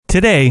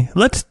Today,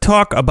 let's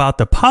talk about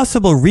the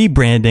possible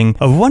rebranding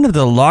of one of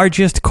the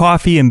largest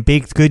coffee and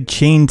baked good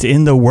chains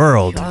in the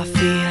world.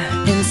 Coffee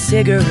and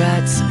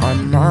cigarettes are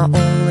my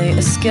only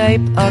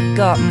escape. I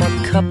got my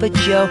cup of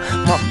joe,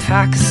 my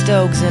pack of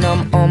Stokes, and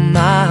I'm on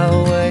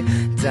my way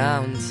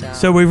downtown.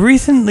 So we've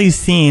recently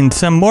seen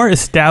some more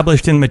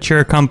established and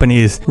mature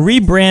companies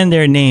rebrand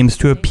their names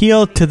to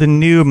appeal to the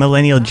new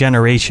millennial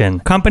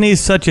generation. Companies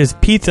such as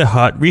Pizza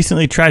Hut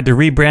recently tried to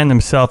rebrand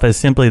themselves as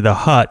simply The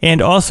Hut,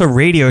 and also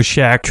Radio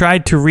Shack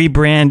tried to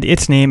rebrand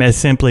its name as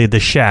simply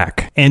The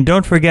Shack. And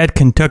don't forget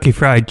Kentucky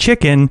Fried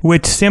Chicken,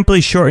 which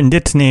simply shortened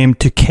its name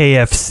to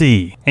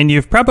KFC. And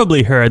you've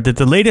probably heard that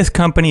the latest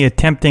company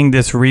attempting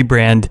this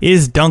rebrand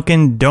is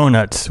Dunkin'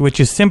 Donuts, which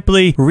is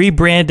simply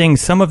rebranding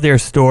some of their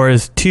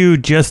stores to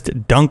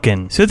just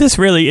Dunkin'. So this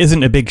really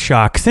isn't a big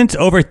shock, since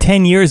over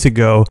 10 years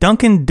ago,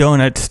 Dunkin'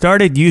 Donuts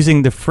started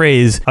using the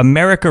phrase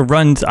 "America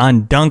runs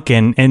on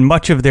Dunkin' in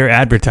much of their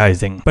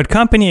advertising. But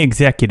company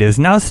executives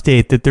now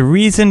state that the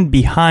reason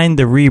behind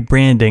the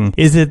rebranding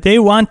is that they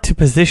want to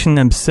position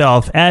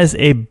themselves as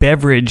a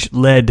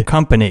beverage-led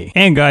company.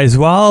 And guys,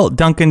 while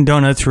Dunkin'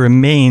 Donuts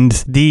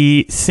remains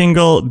the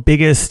single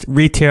biggest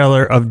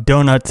retailer of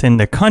donuts in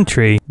the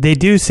country, they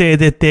do say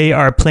that they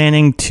are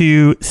planning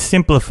to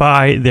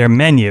simplify their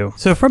menu.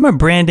 So from a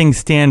branding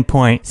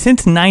standpoint,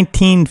 since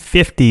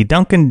 1950,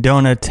 Dunkin'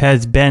 Donuts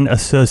has been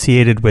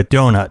associated with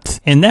donuts.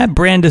 And that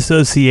brand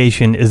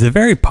association is a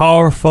very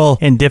powerful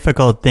and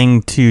difficult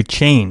thing to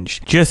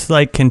change. Just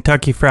like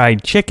Kentucky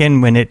Fried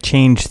Chicken, when it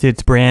changed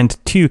its brand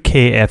to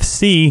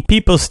KFC,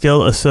 people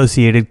still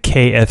associated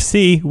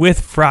KFC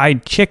with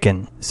fried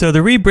chicken. So the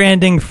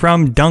rebranding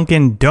from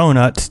Dunkin'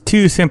 Donuts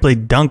to simply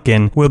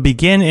Dunkin' will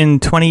begin in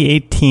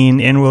 2018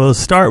 and will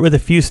start with a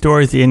few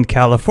stores in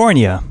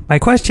California. My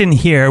question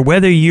here,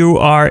 whether you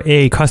are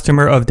a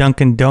customer of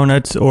Dunkin'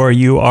 Donuts or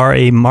you are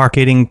a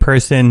marketing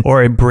person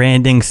or a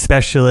branding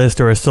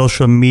specialist or a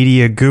social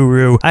media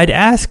guru, I'd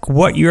ask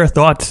what your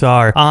thoughts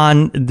are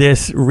on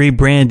this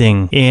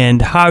rebranding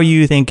and how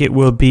you think it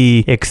will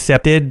be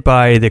accepted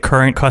by the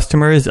current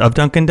customers of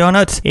Dunkin'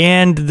 Donuts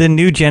and the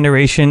new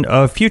generation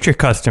of future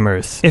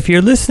customers. If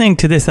you're listening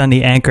to this on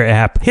the Anchor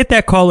app, hit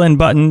that call-in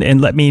button and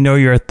let me know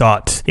your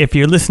thoughts. If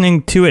you're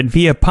listening to it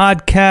via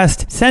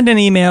podcast, send an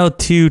email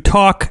to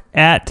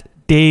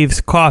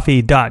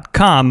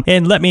talk@davescoffee.com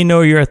and let me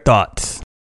know your thoughts.